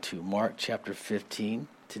to Mark chapter 15.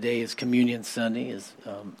 Today is Communion Sunday, as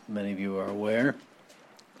many of you are aware,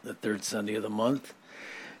 the third Sunday of the month.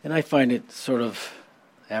 And I find it sort of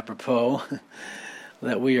apropos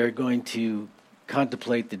that we are going to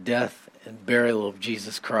contemplate the death and burial of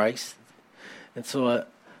Jesus Christ. And so I'm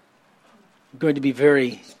going to be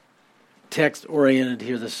very text-oriented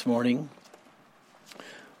here this morning.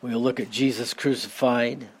 We'll look at Jesus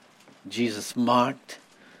crucified, Jesus mocked,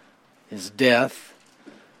 his death,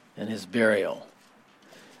 and his burial.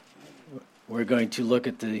 We're going to look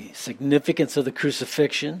at the significance of the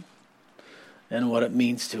crucifixion and what it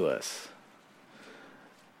means to us.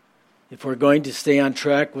 If we're going to stay on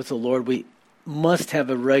track with the Lord, we must have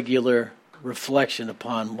a regular reflection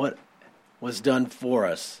upon what was done for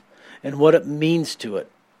us and what it means to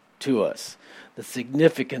us, the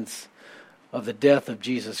significance of the death of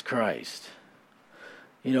Jesus Christ.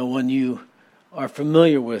 You know, when you are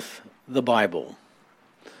familiar with the Bible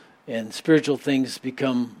and spiritual things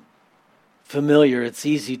become familiar, it's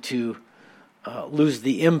easy to lose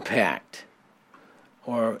the impact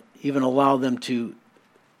or even allow them to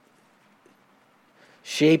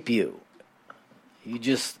shape you. You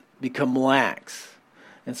just become lax.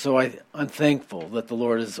 And so I'm thankful that the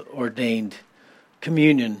Lord has ordained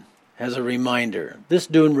communion as a reminder. This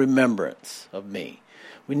do in remembrance of me.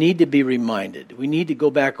 We need to be reminded. We need to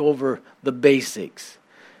go back over the basics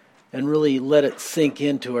and really let it sink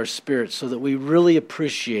into our spirit so that we really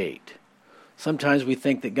appreciate. Sometimes we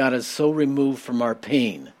think that God is so removed from our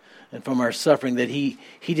pain and from our suffering that he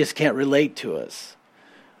just can't relate to us.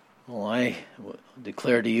 Well, I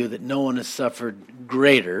declare to you that no one has suffered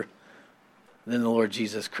greater than the Lord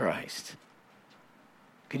Jesus Christ.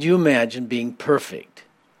 Could you imagine being perfect,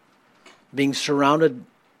 being surrounded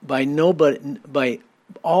by nobody, by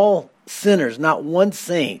all sinners, not one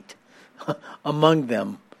saint among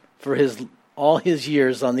them for all his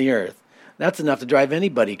years on the earth? That's enough to drive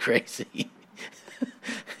anybody crazy.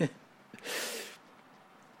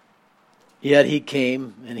 Yet he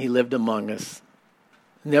came and he lived among us.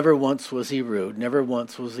 Never once was he rude. Never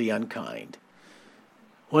once was he unkind.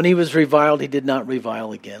 When he was reviled, he did not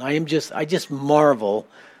revile again. I just marvel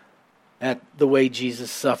at the way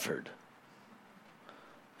Jesus suffered.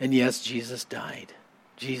 And yes, Jesus died.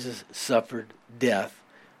 Jesus suffered death.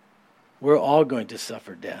 We're all going to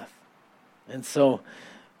suffer death. And so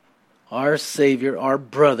our Savior, our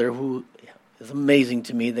brother, who is amazing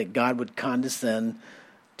to me that God would condescend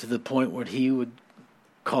to the point where he would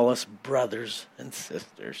call us brothers and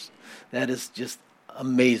sisters. That is just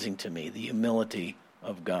amazing to me, the humility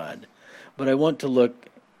of God. But I want to look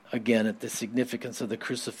again at the significance of the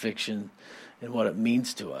crucifixion and what it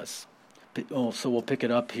means to us. So we'll pick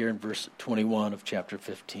it up here in verse 21 of chapter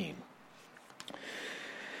 15.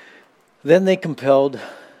 Then they compelled,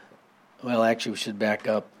 well, actually we should back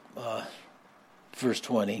up verse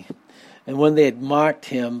 20. And when they had mocked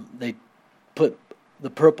him, they put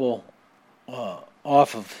the purple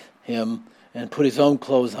off of him and put his own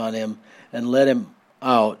clothes on him and led him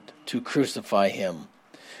out to crucify him.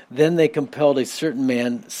 Then they compelled a certain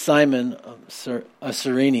man, Simon, a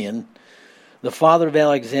Cyrenian, the father of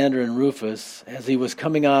Alexander and Rufus, as he was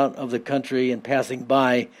coming out of the country and passing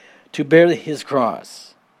by, to bear his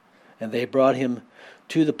cross. And they brought him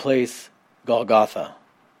to the place Golgotha,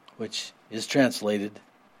 which is translated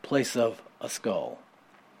place of a skull.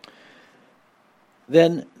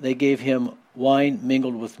 Then they gave him wine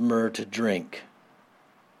mingled with myrrh to drink,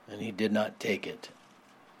 and he did not take it.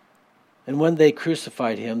 And when they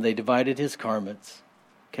crucified him, they divided his garments,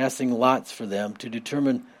 casting lots for them to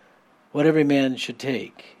determine what every man should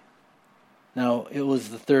take. Now it was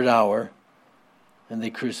the third hour, and they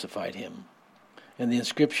crucified him. And the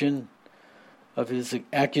inscription of his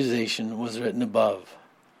accusation was written above,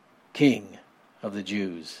 King of the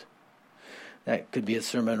Jews. That could be a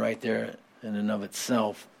sermon right there in and of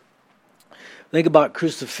itself. Think about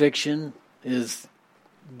crucifixion is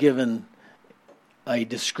given a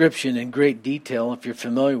description in great detail if you're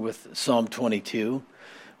familiar with Psalm 22,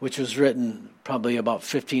 which was written probably about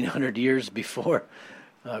 1,500 years before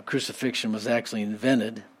crucifixion was actually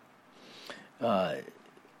invented. The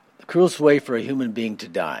cruelest way for a human being to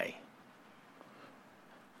die.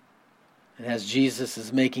 And as Jesus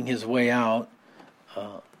is making his way out,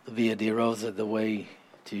 Via Dolorosa, the way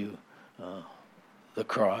to the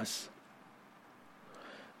cross,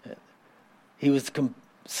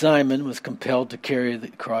 Simon was compelled to carry the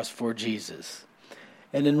cross for Jesus.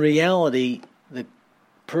 And in reality, the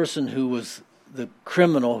person who was the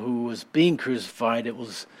criminal who was being crucified, it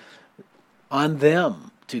was on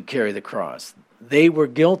them to carry the cross. They were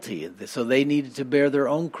guilty, so they needed to bear their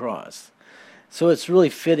own cross. So it's really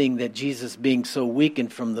fitting that Jesus, being so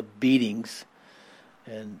weakened from the beatings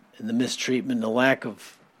and the mistreatment, the lack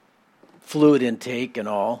of fluid intake and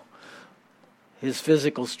all, his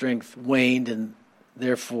physical strength waned, and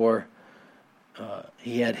therefore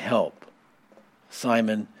he had help.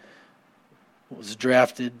 Simon was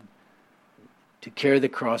drafted to carry the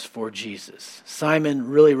cross for Jesus. Simon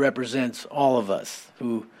really represents all of us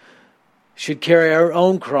who should carry our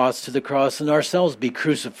own cross to the cross and ourselves be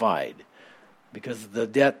crucified because of the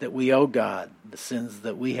debt that we owe God, the sins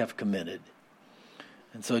that we have committed.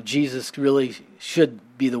 And so Jesus really should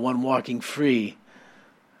be the one walking free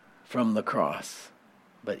from the cross.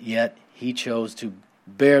 But yet he chose to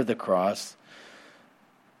bear the cross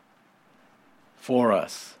for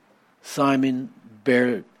us. Simon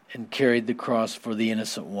bare and carried the cross for the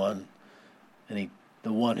innocent one, and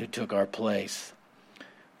the one who took our place.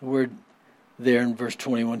 The word there in verse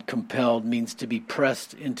 21, compelled, means to be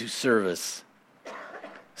pressed into service.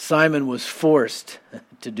 Simon was forced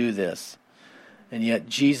to do this, and yet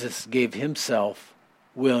Jesus gave himself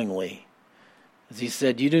willingly. As he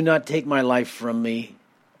said, "You do not take my life from me,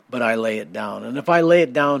 but I lay it down. And if I lay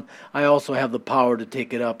it down, I also have the power to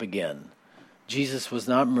take it up again." Jesus was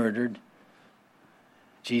not murdered.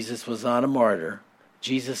 Jesus was not a martyr.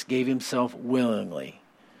 Jesus gave himself willingly.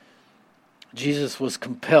 Jesus was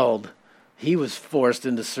compelled. He was forced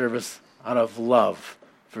into service out of love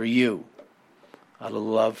for you, out of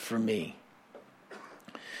love for me.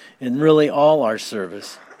 And really all our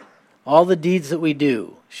service, all the deeds that we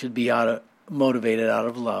do should be motivated out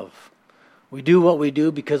of love. We do what we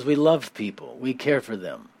do because we love people. We care for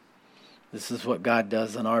them. This is what God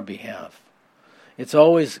does on our behalf. It's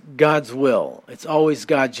always God's will. It's always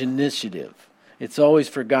God's initiative. It's always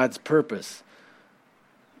for God's purpose,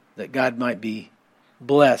 that God might be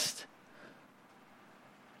blessed.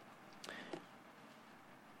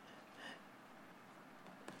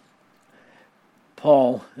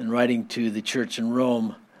 Paul, in writing to the church in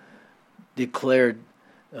Rome,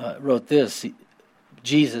 wrote this: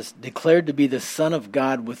 Jesus, declared to be the Son of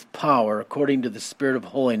God with power, according to the Spirit of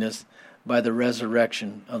holiness, by the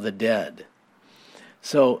resurrection of the dead.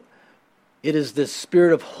 So it is the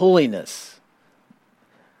Spirit of holiness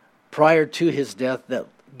prior to his death that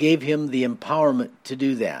gave him the empowerment to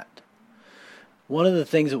do that. One of the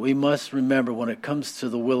things that we must remember when it comes to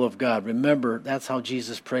the will of God, remember that's how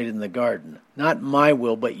Jesus prayed in the garden. Not my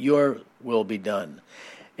will, but your will be done.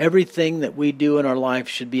 Everything that we do in our life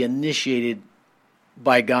should be initiated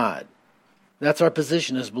by God. That's our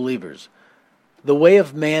position as believers. The way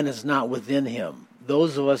of man is not within him.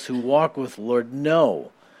 Those of us who walk with the Lord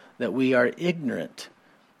know that we are ignorant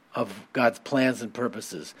of God's plans and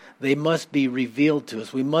purposes. They must be revealed to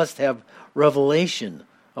us. We must have revelation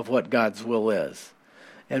of what God's will is.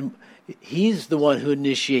 And he's the one who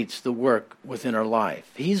initiates the work within our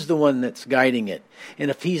life. He's the one that's guiding it.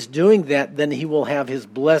 And if he's doing that, then he will have his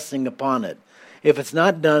blessing upon it. If it's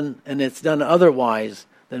not done and it's done otherwise,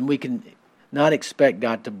 then we can not expect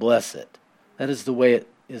God to bless it. That is the way it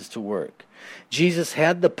is to work. Jesus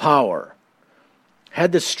had the power,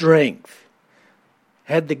 had the strength,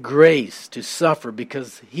 had the grace to suffer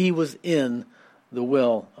because he was in the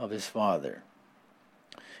will of his Father.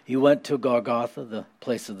 He went to Golgotha, the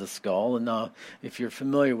place of the skull, and now if you're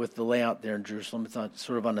familiar with the layout there in Jerusalem, it's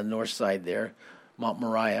sort of on the north side there, Mount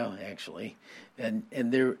Moriah actually, and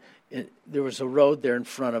there was a road there in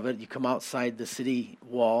front of it. You come outside the city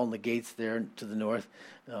wall and the gates there to the north.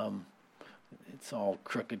 It's all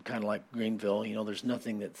crooked, kind of like Greenville. You know, there's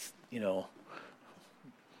nothing that's,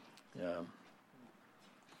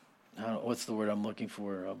 what's the word I'm looking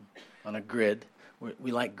for? On a grid.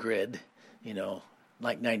 We like grid,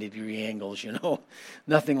 like 90-degree angles,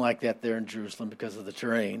 Nothing like that there in Jerusalem because of the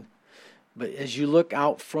terrain. But as you look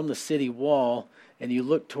out from the city wall and you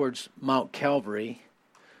look towards Mount Calvary,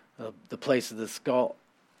 the place of the skull,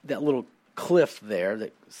 that little cliff there,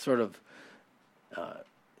 that sort of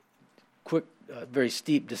quick, very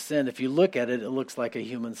steep descent. If you look at it, it looks like a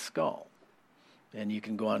human skull. And you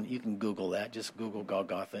can Google that. Just Google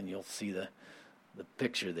Golgotha and you'll see the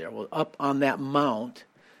picture there. Well, up on that mount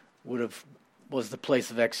was the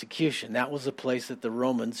place of execution. That was the place that the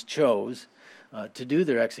Romans chose to do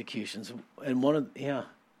their executions. And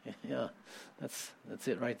that's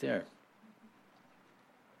it right there.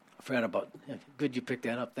 I forgot about. Good, you picked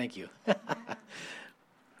that up. Thank you. I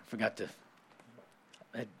forgot to.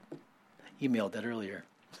 I emailed that earlier.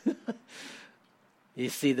 You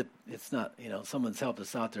see it's not. Someone's helped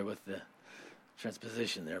us out there with the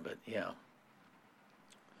transposition there, but yeah.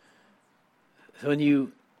 So when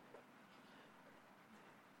you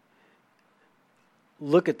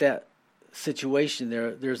look at that situation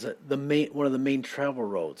there. There's one of the main travel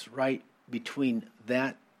roads right between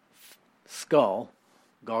that skull,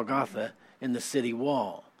 Golgotha, and the city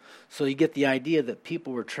wall. So you get the idea that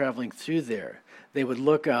people were traveling through there. They would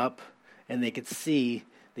look up and they could see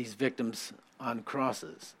these victims on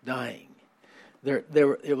crosses dying.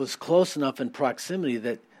 It was close enough in proximity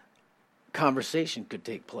that conversation could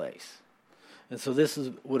take place. And so this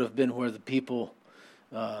would have been where the people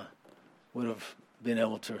would have been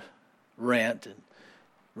able to rant and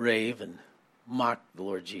rave and mock the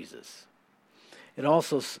Lord Jesus. It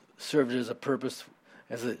also served as a purpose,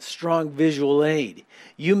 as a strong visual aid.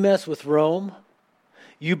 You mess with Rome,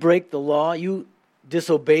 you break the law, you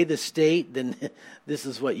disobey the state, then this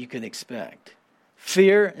is what you can expect.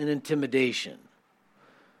 Fear and intimidation.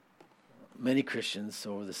 Many Christians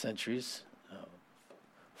over the centuries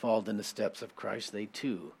followed in the steps of Christ. They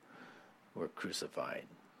too were crucified.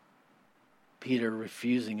 Peter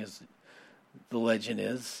refusing, as the legend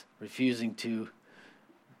is, refusing to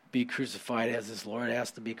be crucified as his Lord,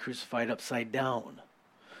 asked to be crucified upside down.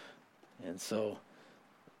 And so,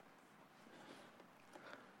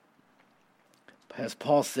 as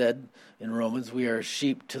Paul said in Romans, we are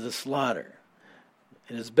sheep to the slaughter.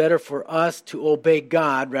 It is better for us to obey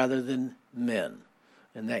God rather than men.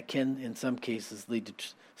 And that can, in some cases, lead to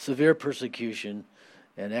severe persecution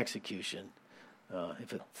and execution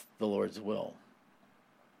if it's the Lord's will.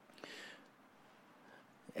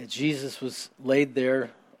 As Jesus was laid there,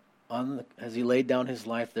 as he laid down his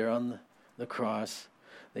life there on the cross,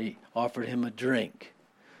 they offered him a drink,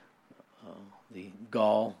 the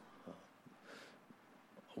gall,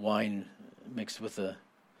 wine mixed with an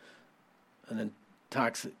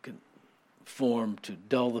intoxicant form to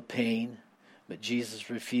dull the pain, but Jesus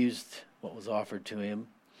refused what was offered to him.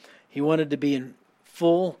 He wanted to be in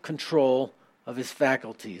full control of his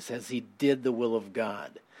faculties as he did the will of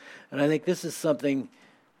God. And I think this is something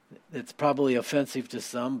that's probably offensive to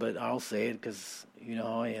some, but I'll say it because you know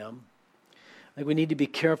how I am. I think we need to be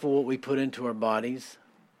careful what we put into our bodies.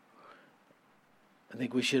 I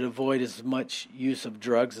think we should avoid as much use of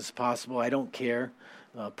drugs as possible. I don't care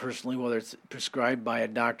personally whether it's prescribed by a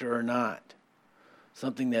doctor or not.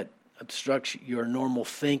 Something that obstructs your normal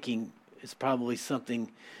thinking is probably something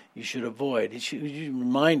you should avoid. You should be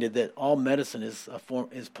reminded that all medicine is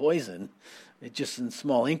poison. It's just in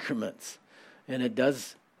small increments, and it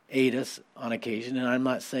does aid us on occasion. And I'm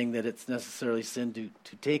not saying that it's necessarily sin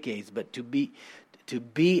to take aids, but to be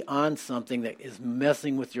on something that is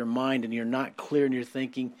messing with your mind and you're not clear in your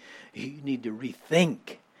thinking, you need to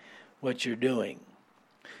rethink what you're doing.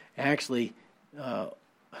 Actually, I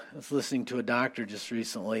was listening to a doctor just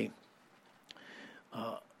recently.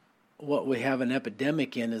 What we have an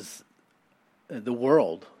epidemic in is the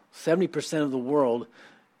world. 70% of the world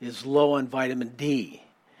is low on vitamin D.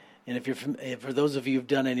 And if for those of you who've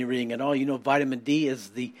done any reading at all, you know vitamin D is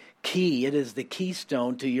the key. It is the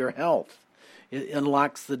keystone to your health. It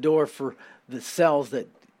unlocks the door for the cells that,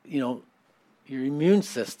 your immune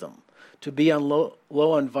system. To be on low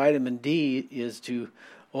on vitamin D is to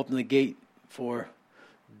open the gate for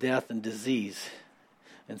death and disease.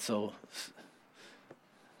 And so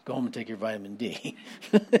go home and take your vitamin D.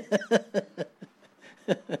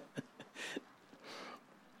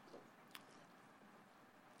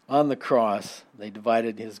 On the cross, they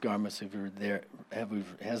divided his garments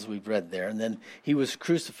as we've read there. And then he was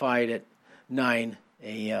crucified at 9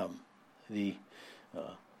 a.m., the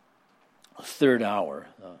third hour,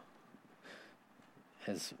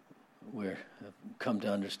 as we've come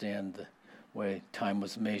to understand the way time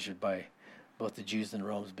was measured by both the Jews and the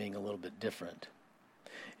Romans being a little bit different.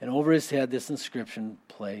 And over his head, this inscription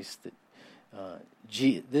placed that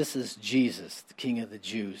this is Jesus, the King of the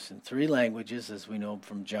Jews, in 3 languages, as we know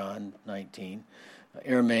from John 19,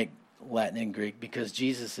 Aramaic, Latin, and Greek, because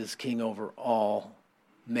Jesus is king over all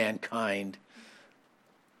mankind,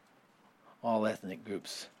 all ethnic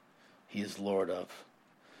groups he is Lord of.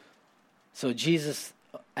 So Jesus'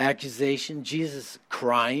 accusation, Jesus'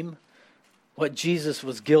 crime, what Jesus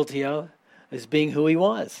was guilty of is being who he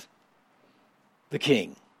was, the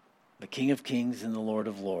King of Kings and the Lord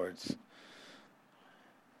of Lords.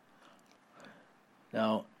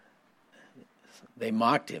 Now, they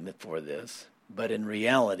mocked him for this, but in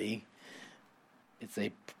reality, it's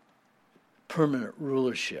a permanent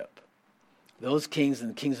rulership. Those kings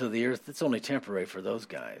and kings of the earth, it's only temporary for those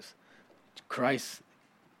guys. Christ's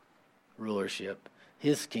rulership,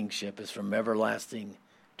 his kingship, is from everlasting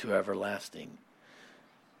to everlasting.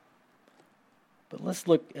 But let's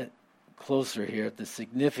look closer here at the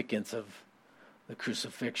significance of the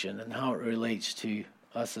crucifixion and how it relates to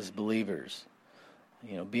us as believers.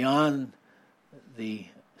 Beyond the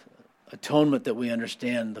atonement that we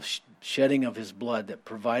understand, the shedding of his blood that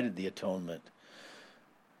provided the atonement.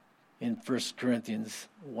 In 1 Corinthians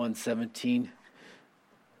 1:17,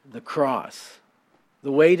 the cross.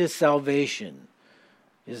 The way to salvation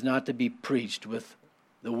is not to be preached with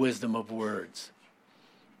the wisdom of words.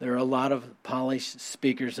 There are a lot of polished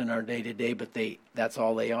speakers in our day to day, but that's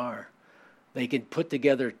all they are. They can put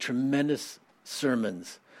together tremendous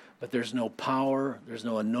sermons, but there's no power, there's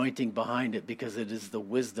no anointing behind it because it is the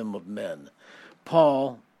wisdom of men.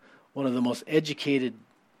 Paul, one of the most educated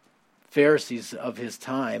Pharisees of his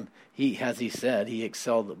time, he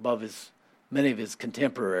excelled above many of his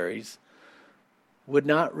contemporaries, would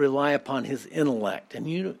not rely upon his intellect. And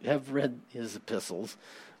you have read his epistles,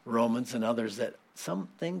 Romans and others, that some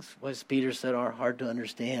things, as Peter said, are hard to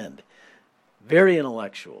understand. Very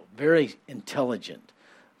intellectual, very intelligent.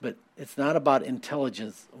 But it's not about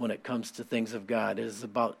intelligence when it comes to things of God. It is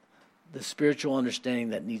about the spiritual understanding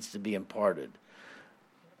that needs to be imparted.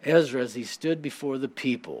 Ezra, as he stood before the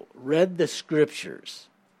people, read the scriptures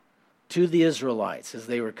to the Israelites as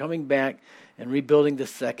they were coming back and rebuilding the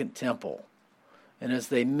second temple. And as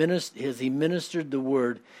he ministered the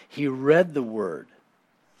word, he read the word.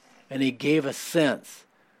 And he gave a sense.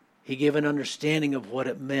 He gave an understanding of what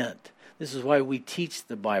it meant. This is why we teach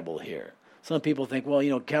the Bible here. Some people think,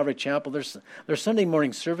 well, Calvary Chapel, their Sunday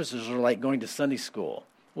morning services are like going to Sunday school.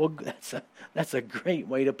 Well, that's a great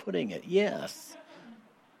way of putting it. Yes.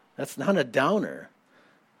 That's not a downer.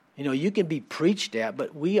 You can be preached at,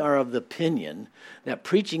 but we are of the opinion that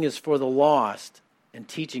preaching is for the lost and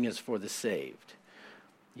teaching is for the saved.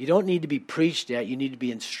 You don't need to be preached at, you need to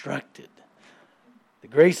be instructed. The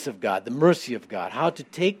grace of God, the mercy of God, how to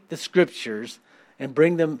take the scriptures and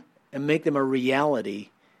bring them and make them a reality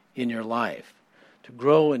in your life, to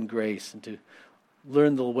grow in grace and to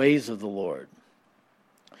learn the ways of the Lord.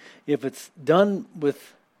 If it's done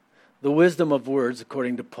with the wisdom of words,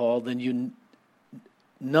 according to Paul, then you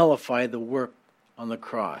nullify the work on the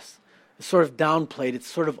cross. It's sort of downplayed, it's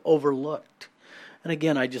sort of overlooked. And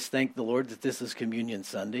again, I just thank the Lord that this is Communion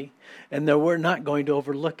Sunday, and that we're not going to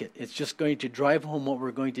overlook it. It's just going to drive home what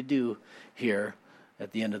we're going to do here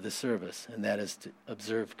at the end of the service, and that is to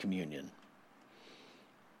observe communion.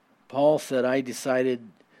 Paul said, I decided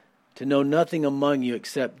to know nothing among you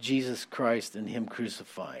except Jesus Christ and him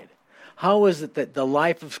crucified. How is it that the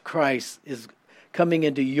life of Christ is coming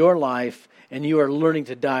into your life and you are learning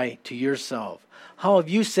to die to yourself? How have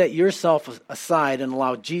you set yourself aside and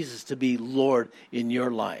allowed Jesus to be Lord in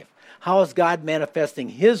your life? How is God manifesting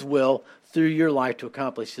his will through your life to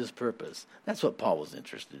accomplish his purpose? That's what Paul was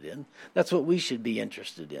interested in. That's what we should be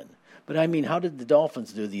interested in. But how did the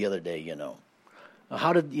Dolphins do the other day,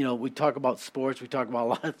 How did, we talk about sports, we talk about a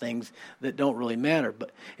lot of things that don't really matter.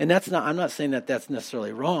 I'm not saying that that's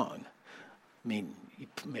necessarily wrong.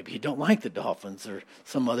 Maybe you don't like the Dolphins or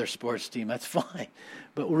some other sports team, that's fine.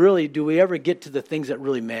 But really, do we ever get to the things that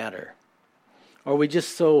really matter? Or are we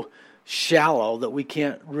just so shallow that we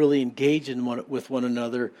can't really engage with one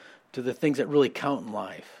another to the things that really count in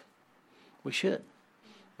life? We should.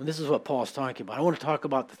 And this is what Paul's talking about. I want to talk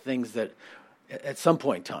about the things that, at some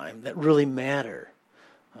point in time, that really matter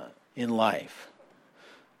in life.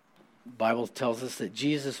 The Bible tells us that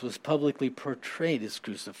Jesus was publicly portrayed as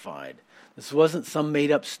crucified. This wasn't some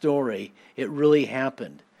made-up story. It really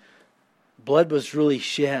happened. Blood was really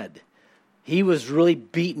shed. He was really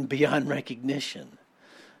beaten beyond recognition.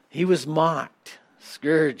 He was mocked,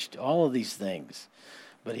 scourged, all of these things.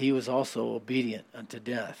 But he was also obedient unto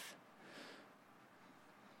death.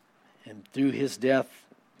 And through his death,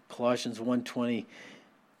 Colossians 1:20,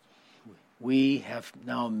 we have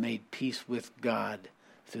now made peace with God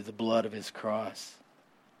through the blood of his cross.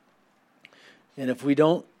 And if we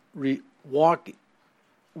don't walk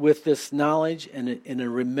with this knowledge and in a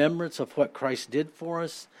remembrance of what Christ did for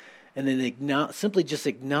us, and then simply just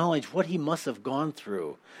acknowledge what he must have gone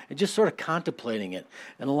through, and just sort of contemplating it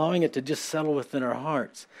and allowing it to just settle within our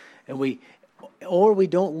hearts, and we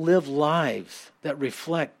don't live lives that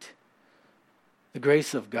reflect the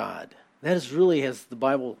grace of God. That is really, as the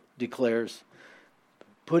Bible declares,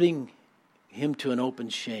 putting him to an open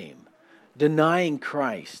shame, denying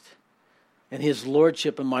Christ and his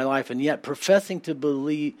lordship in my life, and yet professing to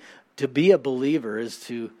be a believer is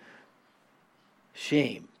to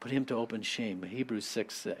shame, put him to open shame. Hebrews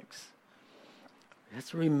 6:6.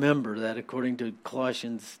 Let's remember that according to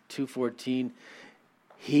Colossians 2:14,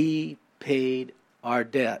 he paid our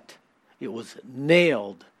debt. It was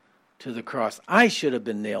nailed to the cross. I should have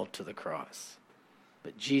been nailed to the cross,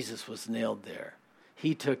 but Jesus was nailed there.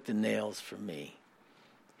 He took the nails for me.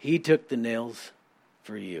 He took the nails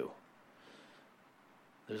for you.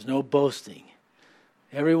 There's no boasting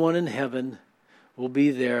Everyone in heaven will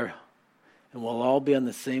be there, and we'll all be on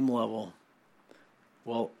the same level.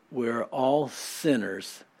 Well, we're all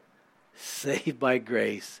sinners saved by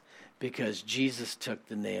grace because Jesus took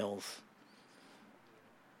the nails.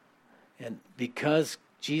 And because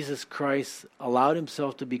Jesus Christ allowed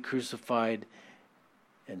himself to be crucified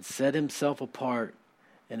and set himself apart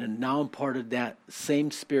and now imparted that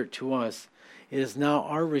same Spirit to us, it is now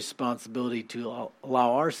our responsibility to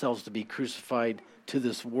allow ourselves to be crucified to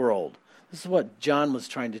this world. This is what John was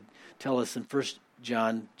trying to tell us in 1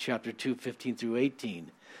 John chapter 2, 15 through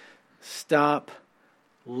 18. Stop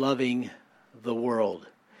loving the world.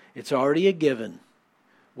 It's already a given.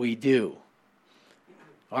 We do.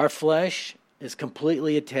 Our flesh is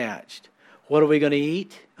completely attached. What are we going to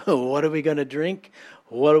eat? What are we going to drink?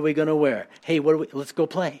 What are we going to wear? Hey, let's go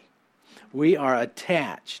play. We are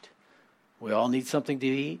attached. We all need something to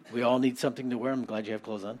eat. We all need something to wear. I'm glad you have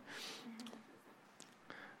clothes on.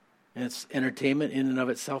 And it's entertainment in and of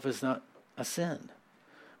itself is not a sin.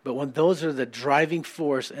 But when those are the driving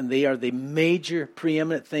force and they are the major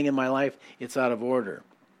preeminent thing in my life, it's out of order.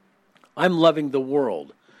 I'm loving the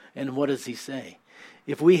world. And what does he say?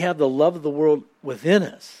 If we have the love of the world within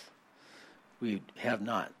us, we have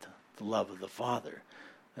not the love of the Father.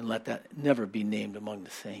 And let that never be named among the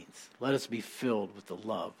saints. Let us be filled with the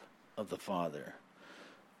love of the Father.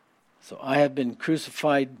 So I have been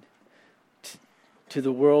crucified to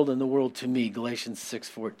the world and the world to me, Galatians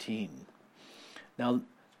 6:14. Now,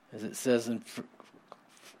 as it says in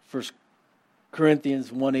 1 Corinthians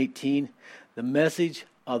 1:18, the message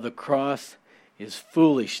of the cross is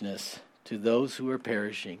foolishness to those who are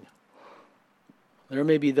perishing. There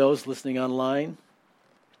may be those listening online.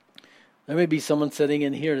 There may be someone sitting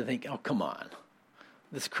in here to think, oh, come on,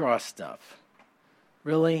 this cross stuff.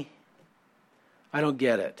 Really? I don't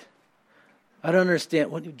get it. I don't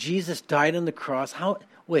understand. When Jesus died on the cross, how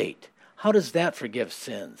does that forgive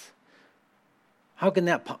sins? How can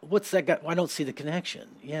that, what's that got? I don't see the connection.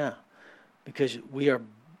 Yeah, because we are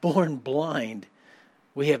born blind.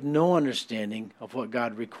 We have no understanding of what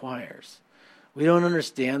God requires. We don't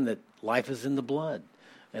understand that life is in the blood,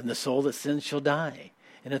 and the soul that sins shall die.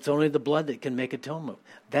 And it's only the blood that can make atonement.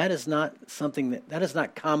 That is not something that is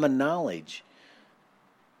not common knowledge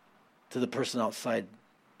to the person outside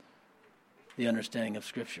the understanding of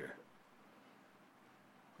Scripture.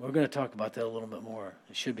 We're going to talk about that a little bit more.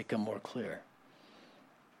 It should become more clear.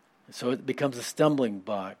 So it becomes a stumbling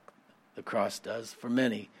block, the cross does, for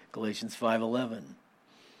many, Galatians 5:11.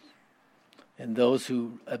 And those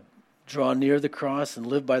who draw near the cross and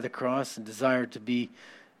live by the cross and desire to be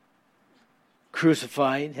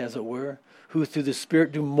crucified, as it were, who through the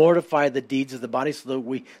Spirit do mortify the deeds of the body so that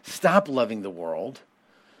we stop loving the world,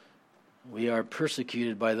 we are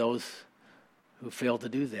persecuted by those who fail to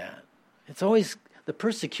do that. The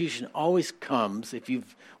persecution always comes, if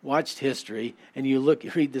you've watched history and you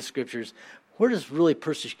read the Scriptures, where does really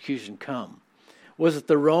persecution come? Was it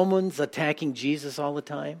the Romans attacking Jesus all the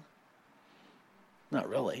time? Not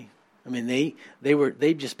really. I mean,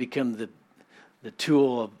 they've just become the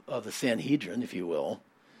tool of the Sanhedrin, if you will.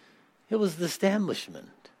 It was the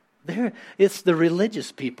establishment. It's the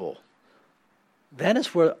religious people. That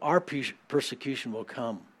is where our persecution will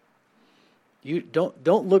come. You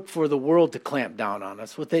don't look for the world to clamp down on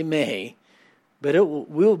us, what they may, but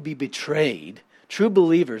we'll be betrayed. True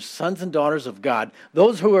believers, sons and daughters of God,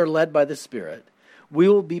 those who are led by the Spirit, we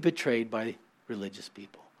will be betrayed by religious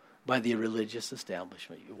people, by the religious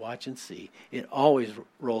establishment. You watch and see. It always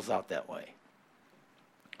rolls out that way.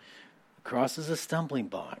 The cross is a stumbling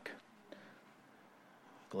block.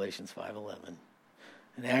 Galatians 5:11.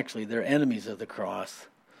 And actually, they're enemies of the cross.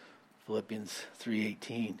 Philippians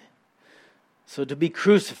 3:18. So to be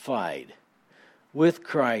crucified with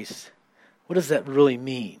Christ, what does that really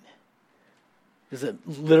mean? Does it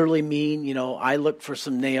literally mean, I look for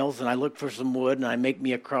some nails and I look for some wood and I make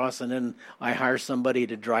me a cross and then I hire somebody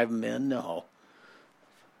to drive them in? No.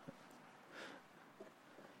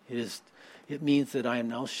 It means that I am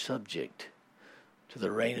now subject to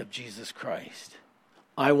the reign of Jesus Christ.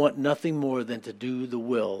 I want nothing more than to do the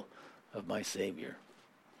will of my Savior.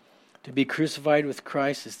 To be crucified with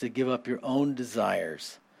Christ is to give up your own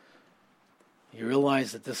desires. You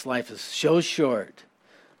realize that this life is so short.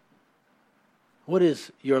 What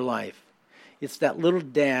is your life? It's that little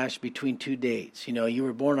dash between two dates. You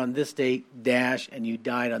were born on this date, dash, and you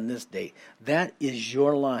died on this date. That is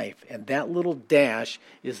your life. And that little dash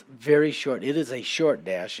is very short. It is a short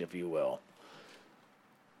dash, if you will.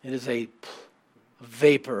 It is a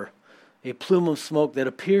vapor, a plume of smoke that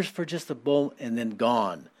appears for just a moment and then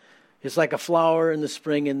gone. It's like a flower in the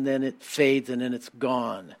spring and then it fades and then it's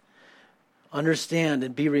gone. understand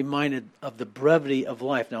and be reminded of the brevity of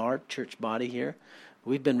life. Now, our church body here,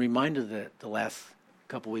 we've been reminded of that the last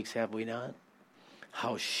couple weeks, have we not?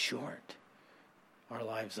 How short our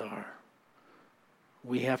lives are.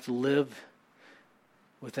 We have to live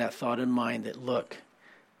with that thought in mind that, look,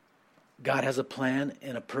 God has a plan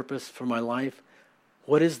and a purpose for my life.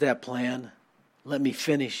 What is that plan? Let me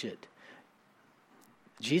finish it.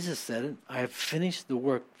 Jesus said it, I have finished the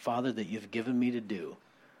work, Father, that you've given me to do.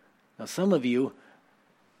 Now, some of you,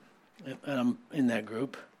 and I'm in that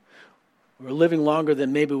group, we're living longer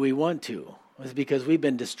than maybe we want to. It's because we've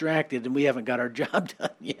been distracted and we haven't got our job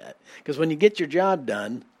done yet. Because when you get your job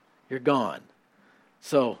done, you're gone.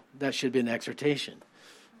 So that should be an exhortation.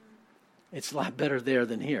 It's a lot better there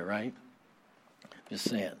than here, right? Just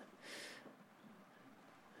saying.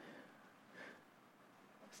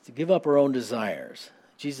 It's to give up our own desires.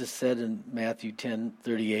 Jesus said in Matthew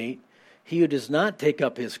 10:38, he who does not take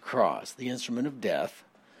up his cross, the instrument of death,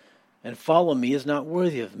 and follow me is not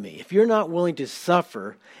worthy of me. If you're not willing to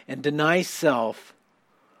suffer and deny self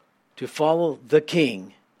to follow the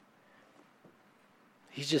King,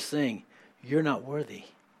 he's just saying, you're not worthy.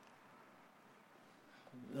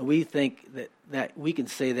 We think that we can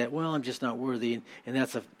say that, well, I'm just not worthy, and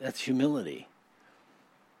that's humility.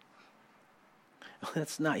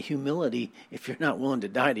 That's not humility if you're not willing to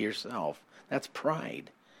die to yourself. That's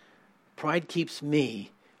pride. Pride keeps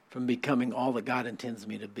me from becoming all that God intends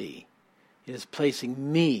me to be. It is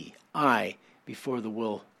placing me, I, before the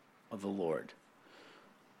will of the Lord.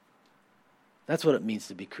 That's what it means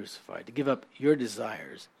to be crucified, to give up your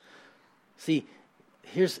desires. See,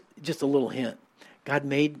 here's just a little hint. God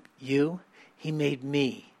made you. He made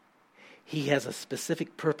me. He has a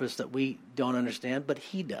specific purpose that we don't understand, but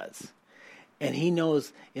he does. And he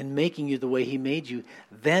knows in making you the way he made you,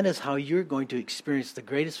 that is how you're going to experience the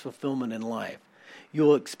greatest fulfillment in life. You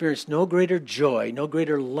will experience no greater joy, no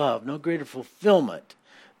greater love, no greater fulfillment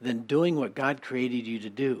than doing what God created you to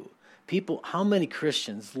do. People, how many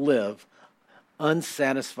Christians live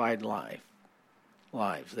unsatisfied lives?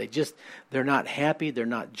 They're not happy, they're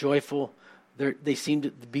not joyful, they seem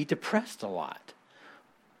to be depressed a lot.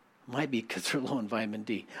 Might be because they're low in vitamin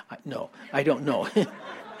D. I don't know.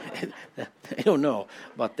 I don't know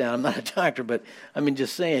about that. I'm not a doctor, but I mean,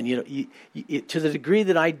 just saying, to the degree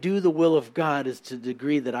that I do the will of God is to the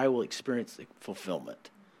degree that I will experience fulfillment.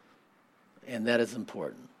 And that is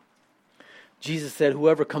important. Jesus said,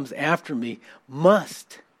 whoever comes after me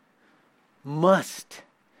must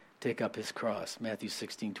take up his cross. Matthew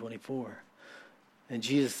 16:24. And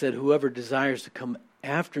Jesus said, whoever desires to come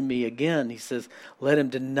after me, again, he says, let him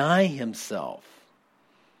deny himself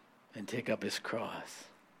and take up his cross.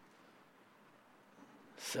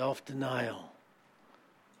 Self-denial.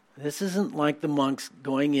 This isn't like the monks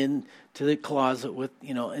going into the closet with,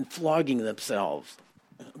 and flogging themselves.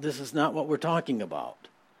 This is not what we're talking about.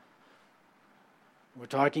 We're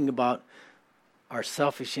talking about our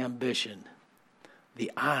selfish ambition,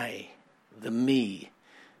 the I, the me,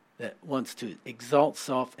 that wants to exalt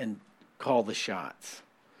self and call the shots.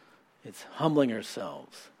 It's humbling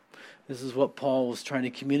ourselves. This is what Paul was trying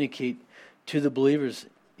to communicate to the believers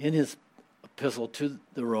in his epistle to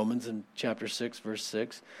the Romans in chapter 6, verse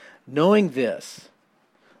 6. Knowing this,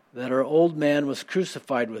 that our old man was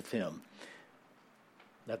crucified with him,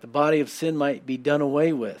 that the body of sin might be done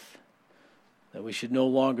away with, that we should no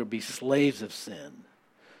longer be slaves of sin.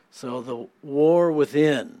 So the war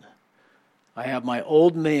within, I have my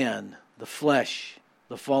old man, the flesh,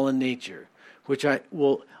 the fallen nature, which I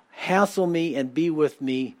will hassle me and be with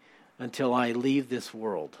me until I leave this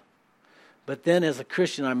world. But then as a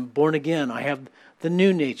Christian, I'm born again. I have the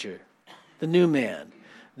new nature, the new man.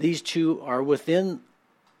 These two are within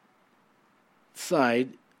inside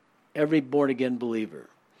every born-again believer.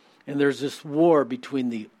 And there's this war between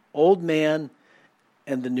the old man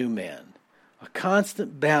and the new man. A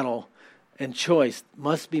constant battle and choice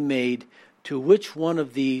must be made to which one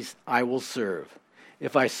of these I will serve.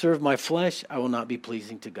 If I serve my flesh, I will not be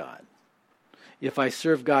pleasing to God. If I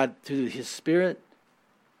serve God through his Spirit,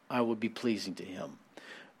 I will be pleasing to him.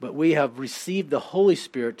 But we have received the Holy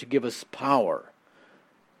Spirit to give us power.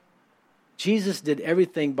 Jesus did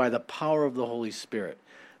everything by the power of the Holy Spirit.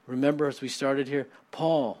 Remember, as we started here,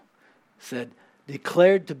 Paul said,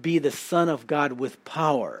 declared to be the Son of God with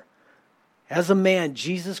power. As a man,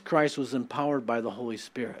 Jesus Christ was empowered by the Holy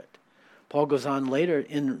Spirit. Paul goes on later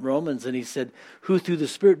in Romans and he said, who through the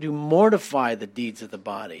Spirit do mortify the deeds of the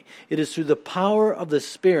body. It is through the power of the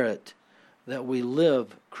Spirit that we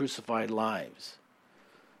live crucified lives.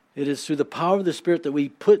 It is through the power of the Spirit that we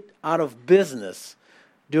put out of business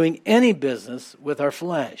doing any business with our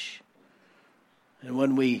flesh. And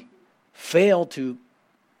when we fail to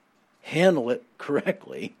handle it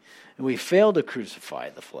correctly, and we fail to crucify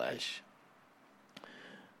the flesh,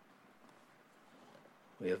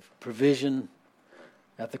 we have provision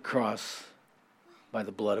at the cross by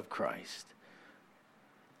the blood of Christ.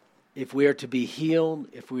 If we are to be healed,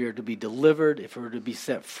 if we are to be delivered, if we are to be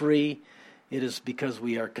set free, it is because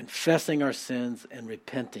we are confessing our sins and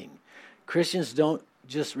repenting. Christians don't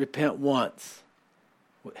just repent once.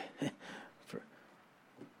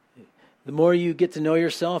 The more you get to know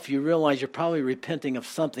yourself, you realize you're probably repenting of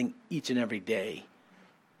something each and every day.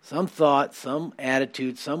 Some thought, some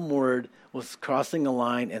attitude, some word was crossing a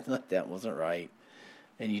line, and that wasn't right.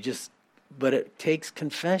 But it takes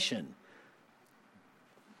confession.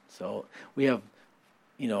 So we have,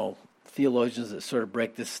 theologians that sort of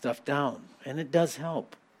break this stuff down, and it does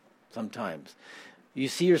help sometimes. You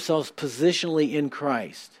see yourselves positionally in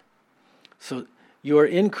Christ. So you are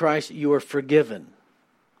in Christ, you are forgiven.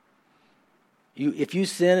 If you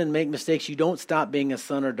sin and make mistakes, you don't stop being a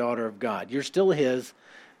son or daughter of God. You're still His.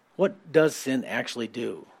 What does sin actually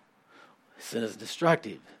do? Sin is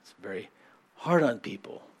destructive. It's very hard on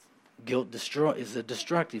people. Guilt is a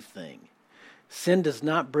destructive thing. Sin does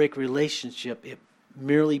not break relationship. It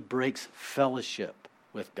merely breaks fellowship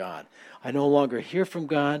with God. I no longer hear from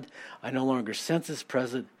God. I no longer sense His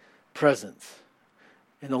presence.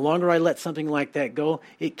 And the longer I let something like that go,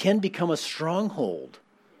 it can become a stronghold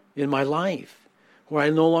in my life where I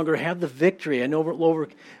no longer have the victory. I no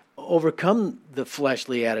overcome the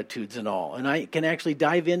fleshly attitudes and all. And I can actually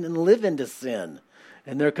dive in and live into sin.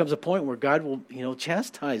 And there comes a point where God will,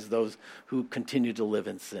 chastise those who continue to live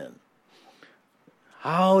in sin.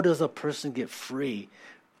 How does a person get free?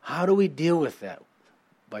 How do we deal with that?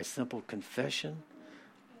 By simple confession?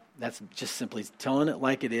 That's just simply telling it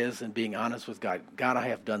like it is and being honest with God. God, I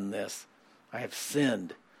have done this. I have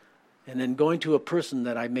sinned. And then going to a person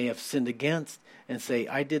that I may have sinned against and say,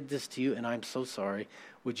 I did this to you and I'm so sorry.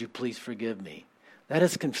 Would you please forgive me? That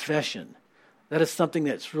is confession. That is something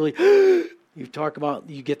that's really, you talk about,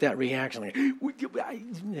 you get that reaction. Like,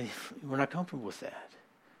 we're not comfortable with that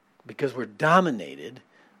because we're dominated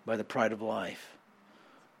by the pride of life.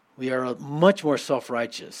 We are much more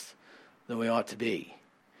self-righteous than we ought to be.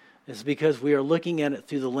 It's because we are looking at it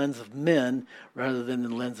through the lens of men rather than the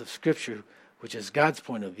lens of Scripture, which is God's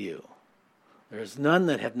point of view. There is none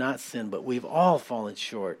that have not sinned, but we've all fallen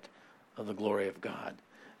short of the glory of God.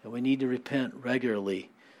 And we need to repent regularly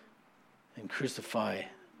and crucify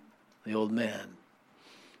the old man.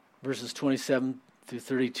 Verses 27 through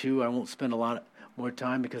 32, I won't spend a lot more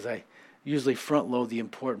time because I usually front load the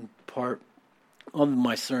important part of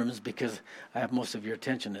my sermons because I have most of your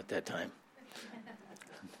attention at that time.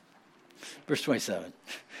 Verse 27.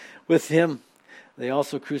 With him they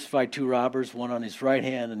also crucified two robbers, one on his right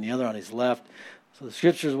hand and the other on his left. So the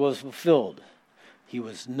scriptures was fulfilled. He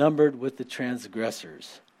was numbered with the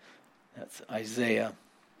transgressors. That's Isaiah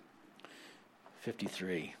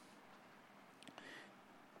 53.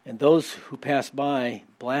 And those who passed by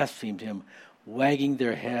blasphemed him, wagging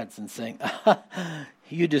their heads and saying,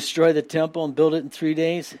 you destroy the temple and build it in 3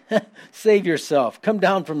 days? Save yourself. Come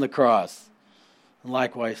down from the cross. And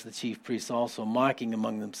likewise the chief priests also, mocking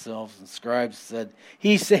among themselves, and scribes said,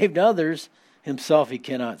 he saved others, himself he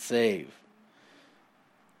cannot save.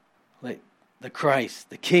 Let the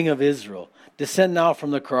Christ, the King of Israel, descend now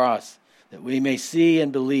from the cross, that we may see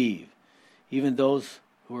and believe. Even those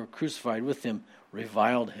who were crucified with him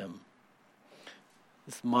reviled him.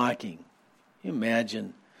 This mocking. Can you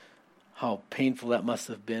imagine how painful that must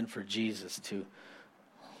have been for Jesus to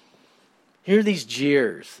hear these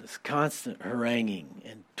jeers, this constant haranguing,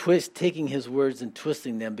 and taking his words and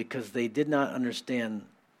twisting them because they did not understand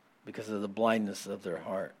because of the blindness of their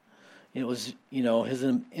heart. It was, his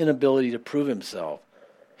inability to prove himself.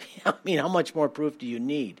 I mean, how much more proof do you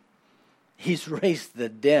need? He's raised the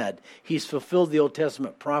dead. He's fulfilled the Old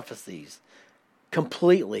Testament prophecies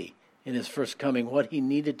completely in his first coming, what he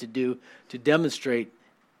needed to do to demonstrate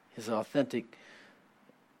his authentic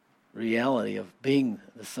reality of being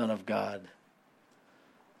the Son of God.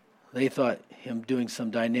 They thought him doing some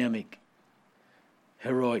dynamic,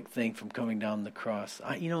 heroic thing from coming down the cross.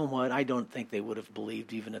 You know what? I don't think they would have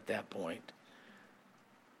believed even at that point.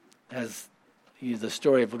 As the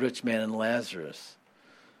story of the rich man and Lazarus.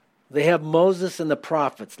 They have Moses and the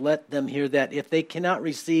prophets. Let them hear that. If they cannot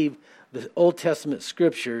receive the Old Testament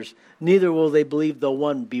scriptures, neither will they believe though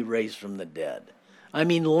one be raised from the dead. I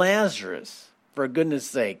mean, Lazarus, for goodness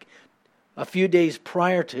sake, a few days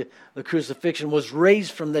prior to the crucifixion, was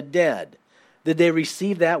raised from the dead. Did they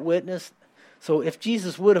receive that witness? So if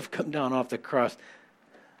Jesus would have come down off the cross,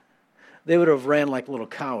 they would have ran like little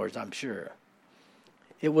cowards, I'm sure.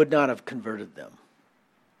 it would not have converted them.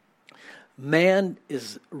 Man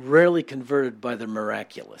is rarely converted by the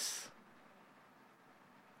miraculous.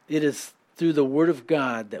 It is through the Word of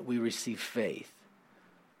God that we receive faith.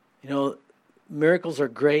 You know, miracles are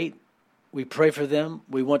great. We pray for them.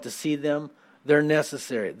 We want to see them. They're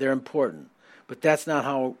necessary. They're important. But that's not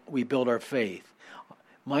how we build our faith.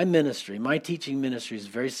 My ministry, my teaching ministry is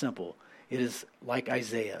very simple. It is like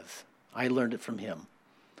Isaiah's. I learned it from him.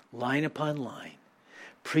 Line upon line.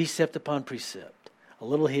 Precept upon precept. A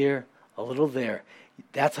little here, a little there.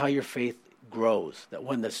 That's how your faith grows. That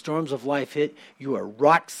when the storms of life hit, you are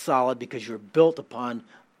rock solid because you're built upon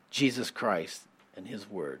Jesus Christ and His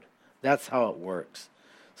Word. That's how it works.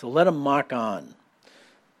 So let them mock on.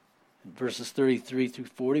 In verses 33 through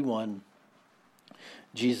 41,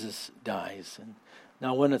 Jesus dies. And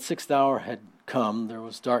now when the 6th hour had come, there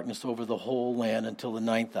was darkness over the whole land until the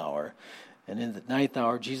 9th hour. And in the 9th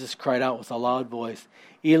hour, Jesus cried out with a loud voice,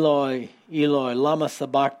 Eloi, Eloi, lama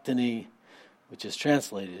sabachthani, which is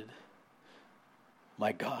translated,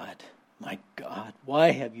 my God,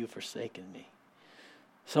 why have you forsaken me?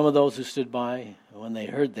 Some of those who stood by, when they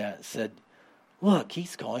heard that, said, look,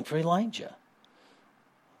 he's calling for Elijah.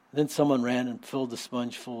 Then someone ran and filled the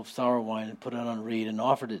sponge full of sour wine and put it on a reed and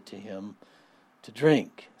offered it to him to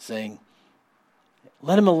drink, saying,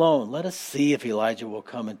 let him alone. Let us see if Elijah will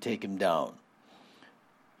come and take him down.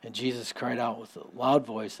 And Jesus cried out with a loud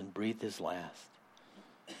voice and breathed his last.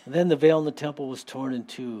 And then the veil in the temple was torn in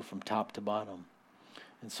two from top to bottom.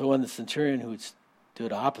 And so when the centurion who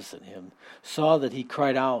stood opposite him saw that he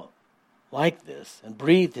cried out like this and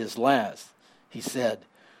breathed his last, he said,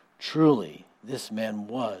 truly, this man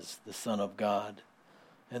was the Son of God.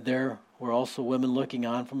 And there were also women looking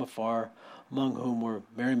on from afar, among whom were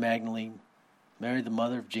Mary Magdalene, Mary the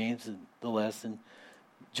mother of James and the Less, and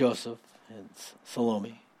Joseph and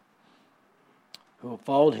Salome, who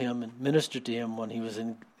followed him and ministered to him when he was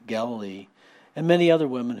in Galilee, and many other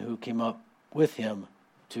women who came up with him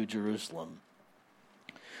to Jerusalem.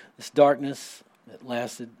 This darkness that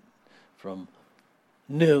lasted from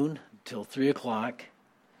noon till 3 o'clock,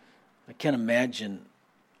 I can't imagine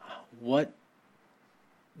what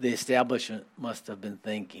the establishment must have been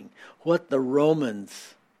thinking, what the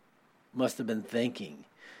Romans must have been thinking.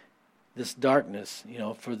 This darkness,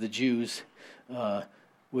 for the Jews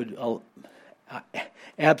would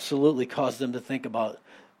absolutely cause them to think about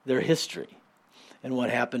their history and what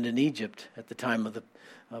happened in Egypt at the time of the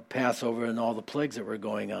Passover and all the plagues that were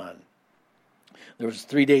going on. There was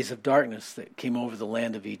 3 days of darkness that came over the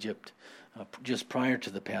land of Egypt just prior to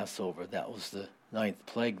the Passover. That was the 9th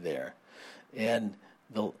plague there. And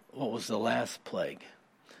what was the last plague?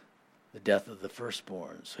 The death of the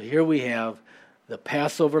firstborn. So here we have the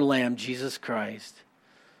Passover lamb, Jesus Christ,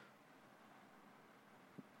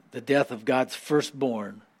 the death of God's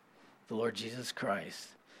firstborn, the Lord Jesus Christ,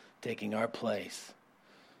 taking our place.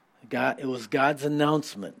 It was God's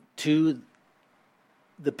announcement to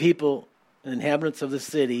the people, inhabitants of the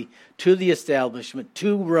city, to the establishment,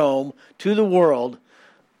 to Rome, to the world.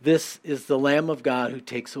 This is the Lamb of God who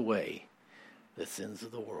takes away the sins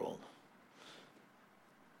of the world.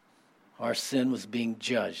 Our sin was being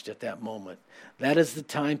judged at that moment. That is the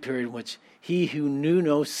time period in which he who knew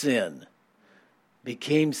no sin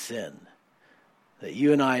became sin, that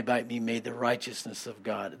you and I might be made the righteousness of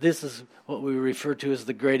God. This is what we refer to as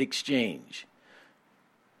the great exchange.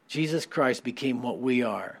 Jesus Christ became what we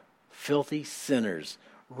are, filthy sinners,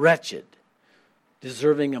 wretched,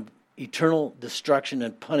 deserving of eternal destruction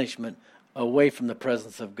and punishment away from the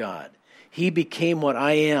presence of God. He became what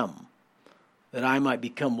I am, that I might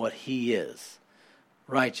become what he is,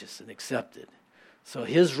 righteous and accepted. So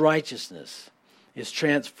his righteousness is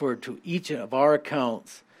transferred to each of our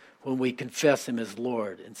accounts when we confess him as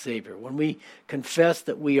Lord and Savior. When we confess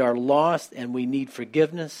that we are lost and we need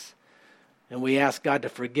forgiveness, and we ask God to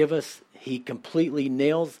forgive us, he completely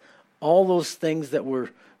nails all those things that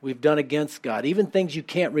we've done against God, even things you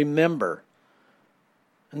can't remember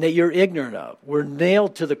and that you're ignorant of, were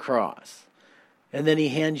nailed to the cross. And then he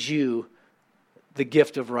hands you the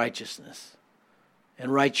gift of righteousness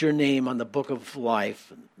and writes your name on the book of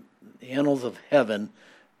life. The annals of heaven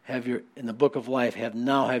in the book of life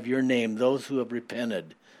have your name, those who have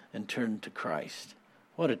repented and turned to Christ.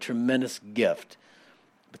 What a tremendous gift.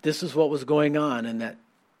 But this is what was going on in that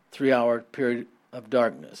 3-hour period of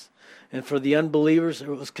darkness. And for the unbelievers,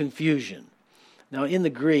 there was confusion. Now, in the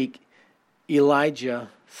Greek, Elijah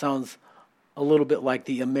sounds a little bit like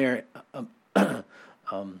the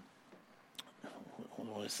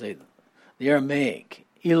the Aramaic,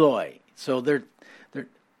 Eloi. So they're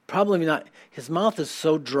probably not. His mouth is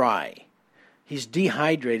so dry. He's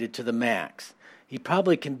dehydrated to the max. He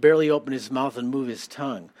probably can barely open his mouth and move his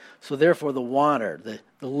tongue. So therefore the water,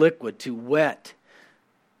 the liquid to wet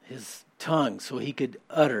his tongue so he could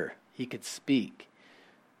utter, he could speak.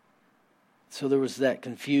 So there was that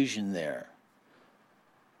confusion there.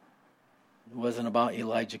 It wasn't about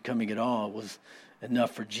Elijah coming at all. It was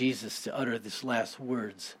enough for Jesus to utter these last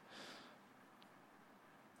words.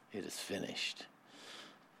 It is finished.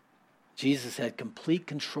 Jesus had complete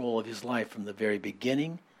control of his life from the very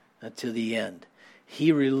beginning until the end.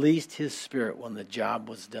 He released his spirit when the job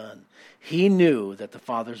was done. He knew that the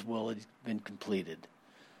Father's will had been completed.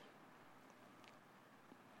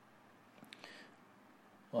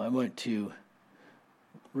 Well, I went to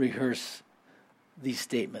rehearse these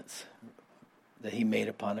statements that he made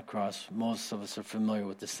upon the cross. Most of us are familiar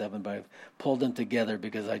with the 7, but I've pulled them together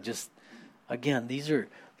because this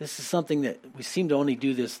is something that we seem to only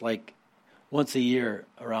do this like once a year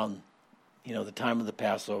around, the time of the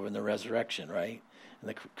Passover and the resurrection, right? And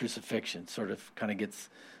the crucifixion sort of kind of gets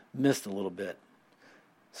missed a little bit.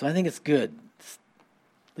 So I think it's good,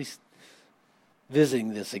 at least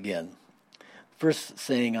visiting this again. First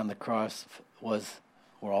saying on the cross was,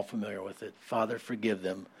 we're all familiar with it, Father, forgive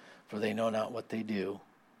them, for they know not what they do.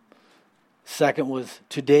 Second was,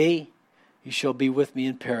 today you shall be with me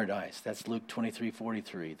in paradise. That's Luke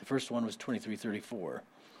 23:43. The first one was 23:34.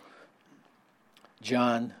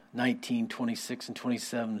 John 19:26 and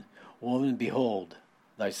 27. Woman, behold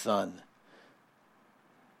thy son.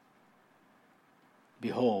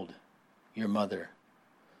 Behold your mother.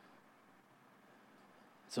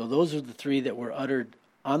 So those are the 3 that were uttered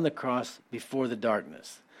on the cross before the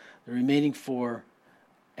darkness. The remaining 4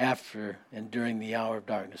 after and during the hour of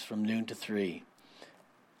darkness, from noon to 3.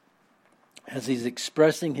 As he's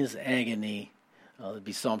expressing his agony, it'd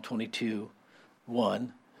be Psalm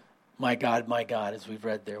 22:1. My God, as we've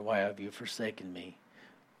read there, why have you forsaken me?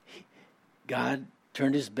 God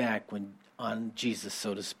turned his back on Jesus,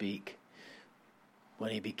 so to speak,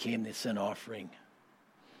 when he became the sin offering.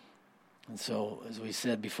 And so, as we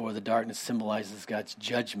said before, the darkness symbolizes God's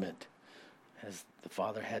judgment, as the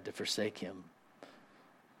Father had to forsake him.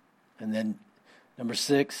 And then, number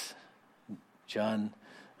 6, John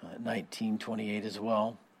 19:28 as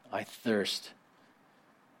well. I thirst.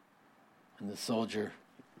 And the soldier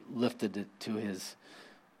lifted it to his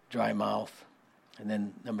dry mouth. And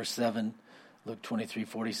then number 7, Luke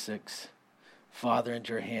 23:46. Father,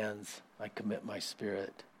 into your hands I commit my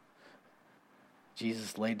spirit.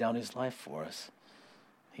 Jesus laid down his life for us.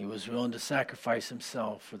 He was willing to sacrifice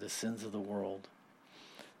himself for the sins of the world.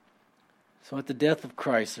 So at the death of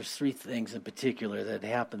Christ, there's 3 things in particular that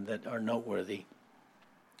happened that are noteworthy.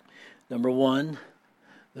 Number 1,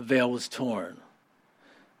 the veil was torn.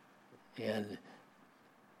 And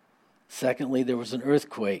secondly, there was an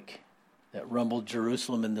earthquake that rumbled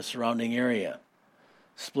Jerusalem and the surrounding area,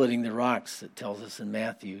 splitting the rocks, it tells us in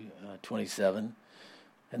Matthew 27.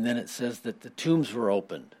 And then it says that the tombs were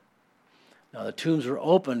opened. Now the tombs were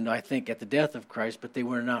opened, I think, at the death of Christ, but they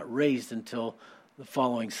were not raised until the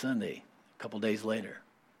following Sunday, a couple days later.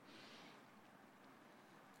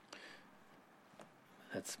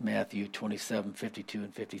 That's Matthew 27:52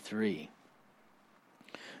 and 53.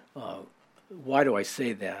 Why do I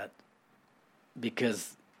say that?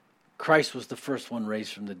 Because Christ was the first one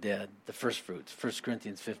raised from the dead, the first fruits, 1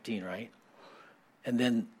 Corinthians 15, right? And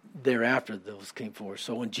then thereafter those came forward.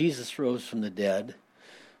 So when Jesus rose from the dead,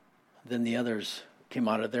 then the others came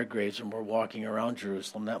out of their graves and were walking around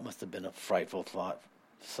Jerusalem. That must have been a frightful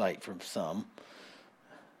sight for some.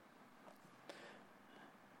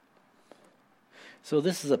 So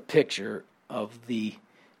this is a picture of the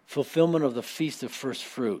fulfillment of the Feast of First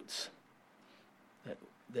Fruits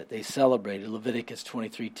that they celebrated, Leviticus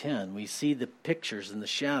 23:10. We see the pictures and the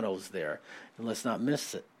shadows there, and let's not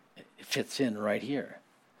miss it. It fits in right here.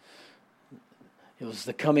 It was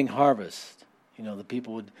the coming harvest. The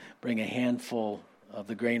people would bring a handful of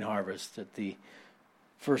the grain harvest at the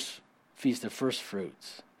first Feast of First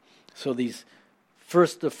Fruits. So the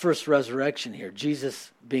first resurrection here,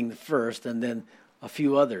 Jesus being the first, and then a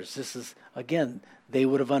few others. This is, again, they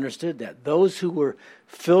would have understood that. Those who were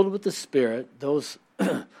filled with the Spirit, those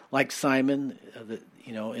like Simon,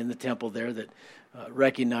 in the temple there that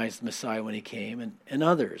recognized Messiah when he came, and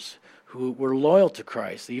others who were loyal to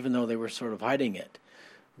Christ, even though they were sort of hiding it.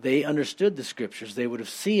 They understood the Scriptures. They would have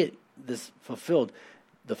seen this fulfilled,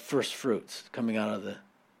 the first fruits coming out of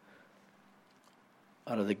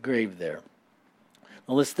the grave there.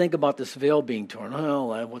 Now let's think about this veil being torn.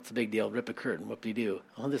 Oh, what's the big deal? Rip a curtain. What do you do?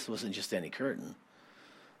 Oh, this wasn't just any curtain.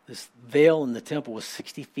 This veil in the temple was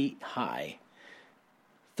 60 feet high,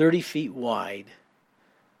 30 feet wide,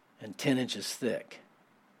 and 10 inches thick.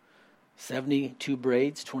 72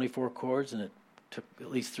 braids, 24 cords, and it took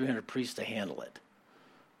at least 300 priests to handle it.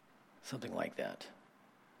 Something like that.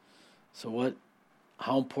 So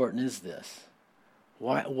how important is this?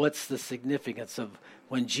 What's the significance of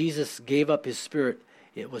when Jesus gave up his spirit,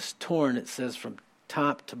 it was torn, it says, from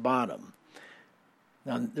top to bottom.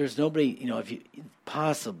 Now, there's nobody,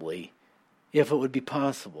 if it would be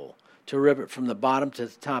possible to rip it from the bottom to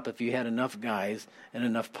the top if you had enough guys and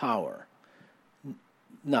enough power.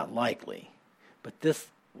 Not likely. But this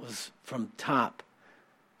was from top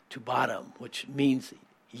to bottom, which means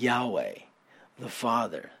Yahweh, the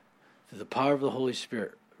Father, through the power of the Holy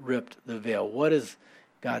Spirit, ripped the veil. What is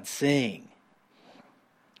God saying?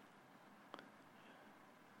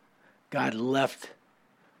 God left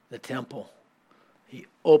the temple. He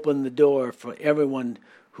opened the door for everyone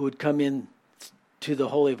who would come in to the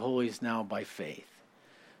Holy of Holies now by faith.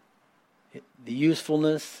 The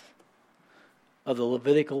usefulness of the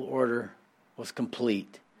Levitical order was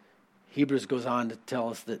complete. Hebrews goes on to tell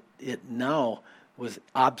us that it now was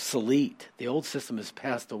obsolete. The old system has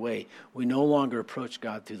passed away. We no longer approach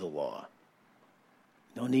God through the law.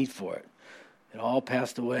 No need for it. It all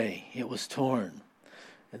passed away. It was torn.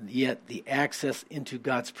 And yet the access into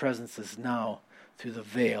God's presence is now through the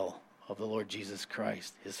veil of the Lord Jesus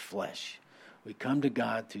Christ, his flesh. We come to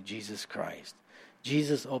God through Jesus Christ.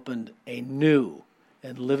 Jesus opened a new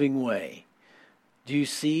and living way. Do you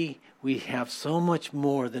see? We have so much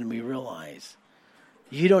more than we realize.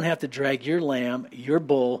 You don't have to drag your lamb, your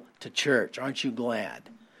bull, to church. Aren't you glad?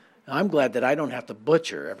 I'm glad that I don't have to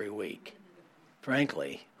butcher every week.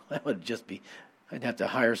 Frankly, that would just be, I'd have to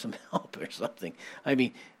hire some help or something. I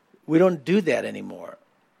mean, we don't do that anymore.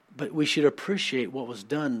 But we should appreciate what was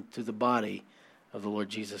done through the body of the Lord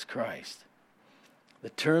Jesus Christ. The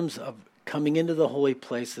terms of coming into the holy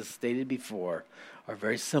place, as stated before, are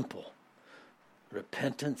very simple.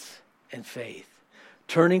 Repentance and faith.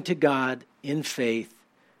 Turning to God in faith,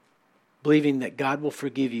 believing that God will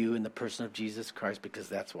forgive you in the person of Jesus Christ because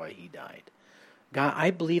that's why he died. God,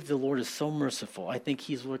 I believe the Lord is so merciful. I think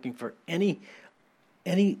he's looking for any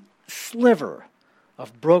sliver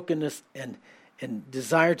of brokenness and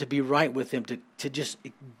desire to be right with him to just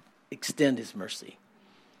extend his mercy.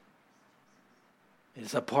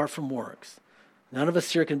 It's apart from works. None of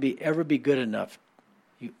us here can ever be good enough.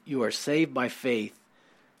 You are saved by faith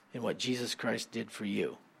in what Jesus Christ did for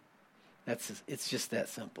you. It's just that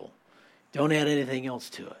simple. Don't add anything else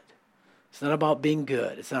to it. It's not about being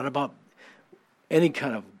good. It's not about any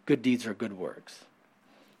kind of good deeds or good works.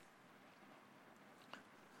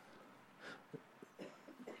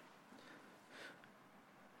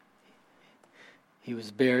 He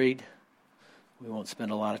was buried. We won't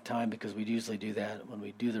spend a lot of time because we usually do that when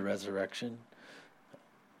we do the resurrection.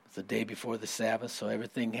 It's the day before the Sabbath, so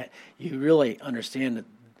everything, you really understand that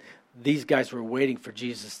these guys were waiting for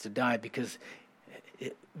Jesus to die because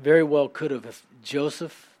it very well could have if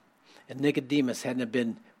Joseph and Nicodemus hadn't have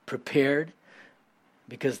been prepared,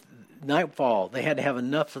 because nightfall, they had to have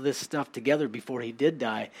enough of this stuff together before he did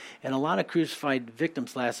die. And a lot of crucified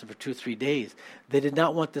victims lasted for 2 or 3 days. They did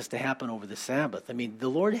not want this to happen over the Sabbath. I mean, the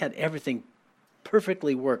Lord had everything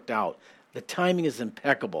perfectly worked out. The timing is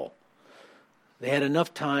impeccable. They had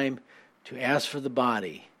enough time to ask for the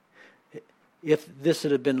body. If this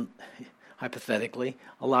had been, hypothetically,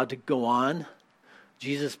 allowed to go on,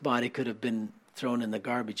 Jesus' body could have been thrown in the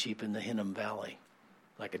garbage heap in the Hinnom Valley,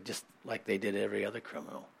 like they did every other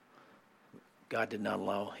criminal. God did not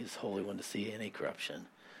allow his Holy One to see any corruption.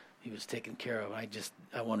 He was taken care of.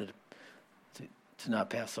 I wanted to not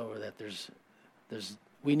pass over that.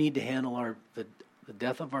 We need to handle the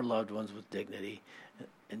death of our loved ones with dignity,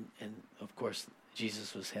 and of course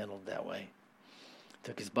Jesus was handled that way.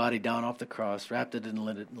 Took his body down off the cross, wrapped it in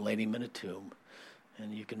linen, and laid him in a tomb.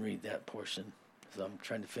 And you can read that portion. So I'm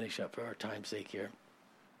trying to finish up for our time's sake here.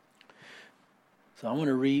 So I want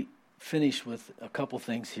to finish with a couple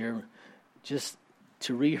things here, just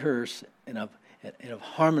to rehearse and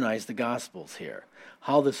harmonize the Gospels here.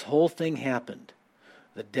 How this whole thing happened,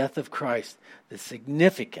 the death of Christ, the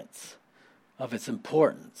significance of its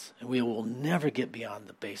importance, and we will never get beyond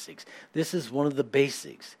the basics. This is one of the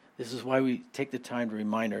basics. This is why we take the time to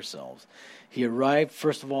remind ourselves. He arrived,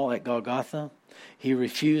 first of all, at Golgotha. He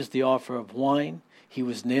refused the offer of wine. He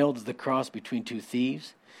was nailed to the cross between 2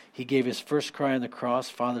 thieves. He gave his first cry on the cross,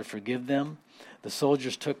 "Father, forgive them." The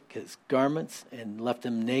soldiers took his garments and left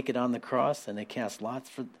him naked on the cross, and they cast lots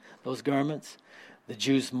for those garments. The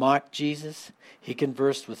Jews mocked Jesus. He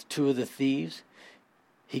conversed with 2 of the thieves.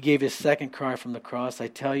 He gave his second cry from the cross, "I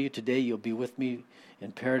tell you, today you'll be with me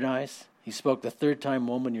in paradise." He spoke the 3rd time,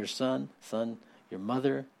 "Woman, your son, your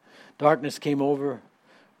mother." Darkness came over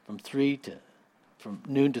from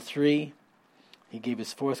noon to 3. He gave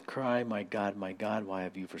his fourth cry, my God, why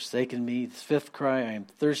have you forsaken me? His fifth cry, I am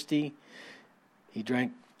thirsty. He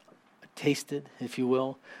tasted, if you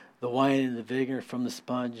will, the wine and the vinegar from the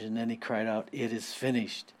sponge, and then he cried out, it is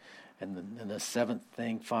finished. And the seventh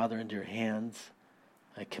thing, Father, into your hands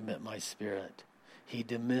I commit my spirit. He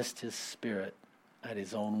dismissed his spirit at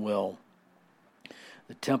his own will.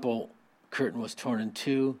 The temple curtain was torn in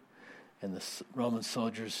two, and the Roman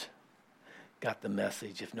soldiers got the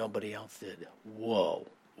message if nobody else did. Whoa.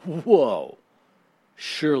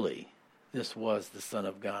 Surely this was the Son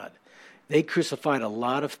of God. They crucified a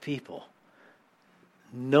lot of people.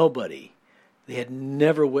 They had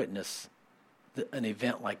never witnessed an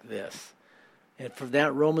event like this. And for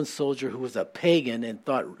that Roman soldier who was a pagan and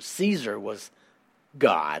thought Caesar was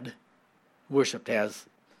God, worshipped as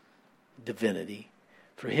divinity,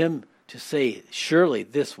 for him to say, surely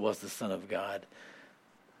this was the Son of God,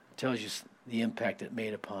 tells you the impact it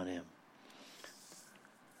made upon him.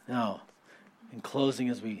 Now, in closing,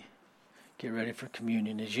 as we get ready for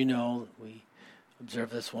communion, as you know, we observe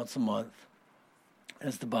this once a month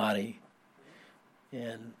as the body,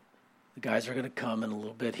 and the guys are going to come in a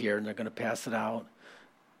little bit here, and they're going to pass it out.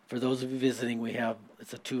 For those of you visiting,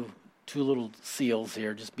 it's a two little seals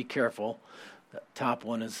here. Just be careful. The top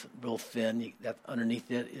one is real thin. That underneath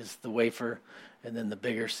it is the wafer, and then the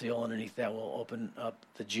bigger seal underneath that will open up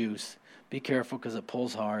the juice. Be careful because it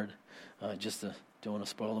pulls hard. Don't want to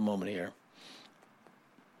spoil the moment here.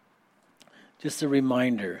 Just a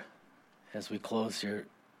reminder as we close here,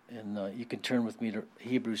 and you can turn with me to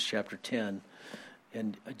Hebrews chapter 10,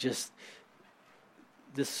 and this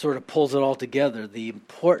sort of pulls it all together, the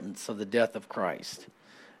importance of the death of Christ,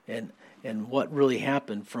 and what really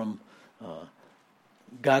happened from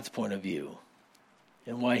God's point of view,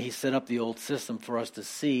 and why he set up the old system for us to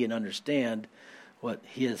see and understand what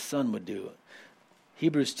his Son would do.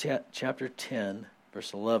 Hebrews chapter 10,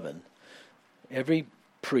 verse 11. Every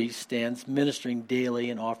priest stands ministering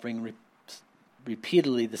daily and offering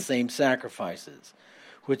repeatedly the same sacrifices,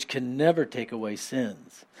 which can never take away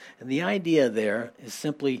sins. And the idea there is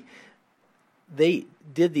simply they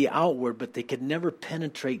did the outward, but they could never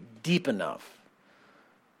penetrate deep enough.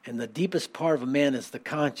 And the deepest part of a man is the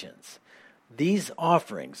conscience. These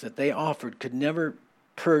offerings that they offered could never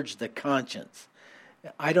purge the conscience.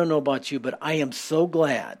 I don't know about you, but I am so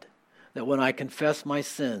glad that when I confess my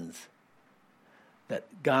sins, that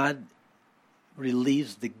God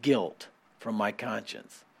relieves the guilt from my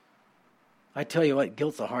conscience. I tell you what,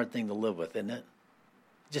 guilt's a hard thing to live with, isn't it?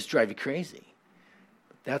 It just drives you crazy.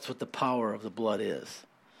 But that's what the power of the blood is.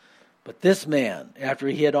 But this man, after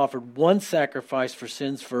he had offered one sacrifice for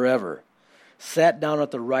sins forever, sat down at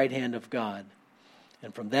the right hand of God,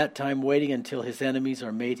 and from that time waiting until his enemies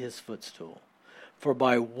are made his footstool. For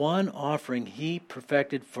by one offering he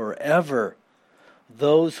perfected forever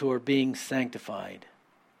those who are being sanctified.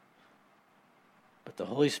 But the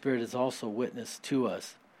Holy Spirit is also witness to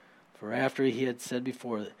us. For after he had said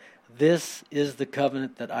before, this is the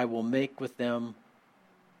covenant that I will make with them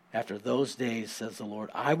after those days, says the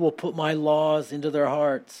Lord. I will put my laws into their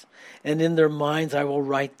hearts, and in their minds I will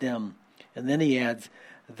write them. And then he adds,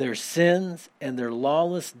 their sins and their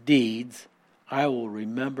lawless deeds I will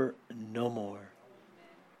remember no more.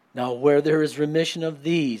 Now where there is remission of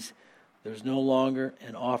these, there is no longer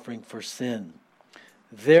an offering for sin.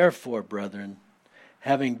 Therefore, brethren,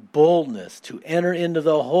 having boldness to enter into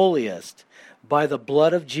the holiest by the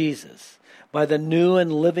blood of Jesus, by the new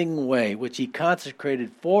and living way which he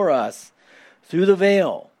consecrated for us through the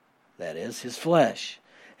veil, that is, his flesh,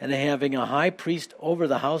 and having a high priest over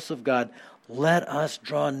the house of God, let us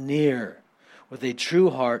draw near with a true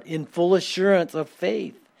heart in full assurance of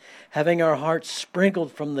faith, having our hearts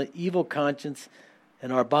sprinkled from the evil conscience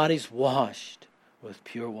and our bodies washed with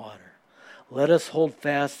pure water. Let us hold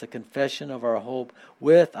fast the confession of our hope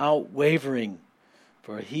without wavering,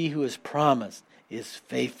 for he who has promised is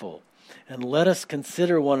faithful. And let us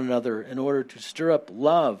consider one another in order to stir up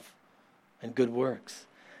love and good works,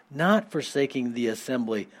 not forsaking the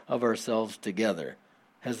assembly of ourselves together,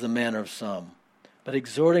 as the manner of some, but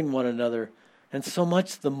exhorting one another, and so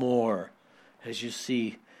much the more as you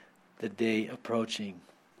see the day approaching.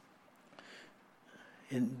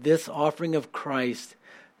 In this offering of Christ,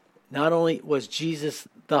 not only was Jesus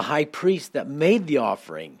the high priest that made the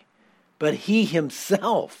offering, but he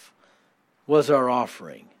himself was our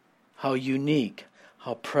offering. How unique,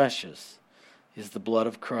 how precious is the blood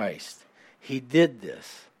of Christ. He did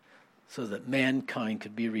this so that mankind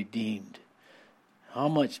could be redeemed. How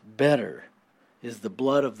much better is the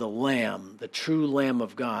blood of the Lamb, the true Lamb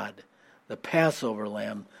of God, the Passover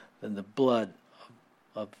Lamb, than the blood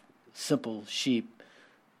of simple sheep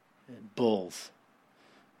and bulls.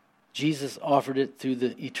 Jesus offered it through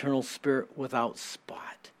the eternal Spirit without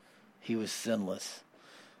spot. He was sinless.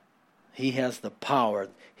 He has the power.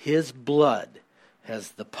 His blood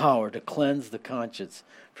has the power to cleanse the conscience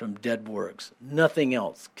from dead works. Nothing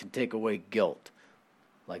else can take away guilt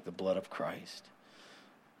like the blood of Christ.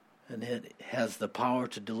 And it has the power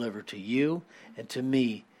to deliver to you and to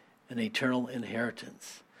me an eternal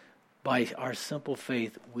inheritance. By our simple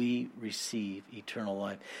faith, we receive eternal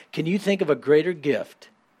life. Can you think of a greater gift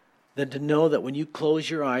than to know that when you close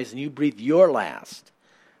your eyes and you breathe your last,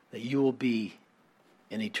 that you will be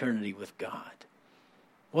in eternity with God?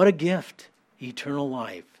 What a gift, eternal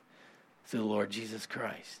life through the Lord Jesus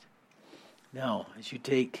Christ. Now, as you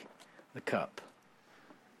take the cup,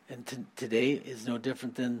 and today is no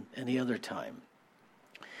different than any other time.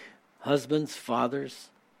 Husbands, fathers,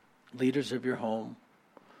 leaders of your home,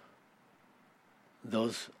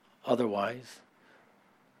 those otherwise,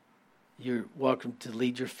 you're welcome to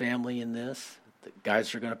lead your family in this. The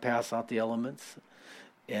guys are going to pass out the elements,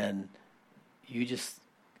 and you just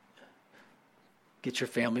get your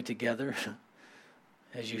family together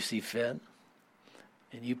as you see fit,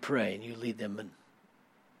 and you pray and you lead them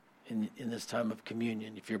in this time of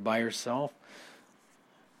communion. If you're by yourself,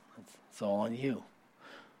 it's all on you.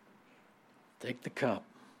 Take the cup,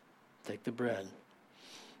 take the bread.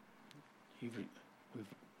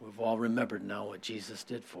 We've all remembered now what Jesus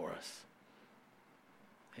did for us.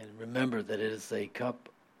 And remember that it is a cup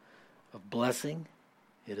of blessing.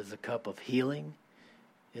 It is a cup of healing.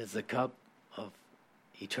 It is a cup of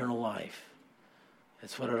eternal life.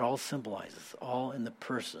 It's what it all symbolizes, all in the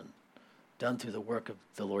person, done through the work of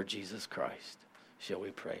the Lord Jesus Christ. Shall we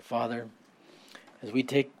pray? Father, as we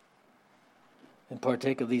take and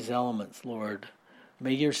partake of these elements, Lord,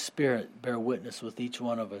 may your Spirit bear witness with each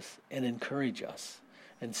one of us and encourage us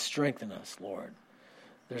and strengthen us, Lord.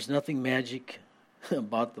 There's nothing magic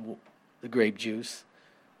about the grape juice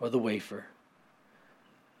or the wafer.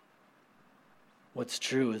 What's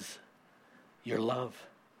true is your love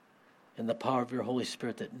and the power of your Holy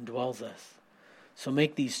Spirit that indwells us. So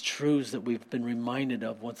make these truths that we've been reminded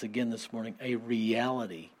of once again this morning a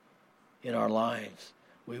reality in our lives.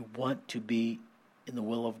 We want to be in the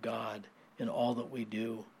will of God in all that we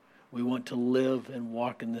do. We want to live and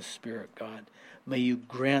walk in the Spirit, God. May you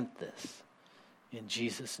grant this in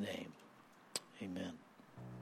Jesus' name. Amen.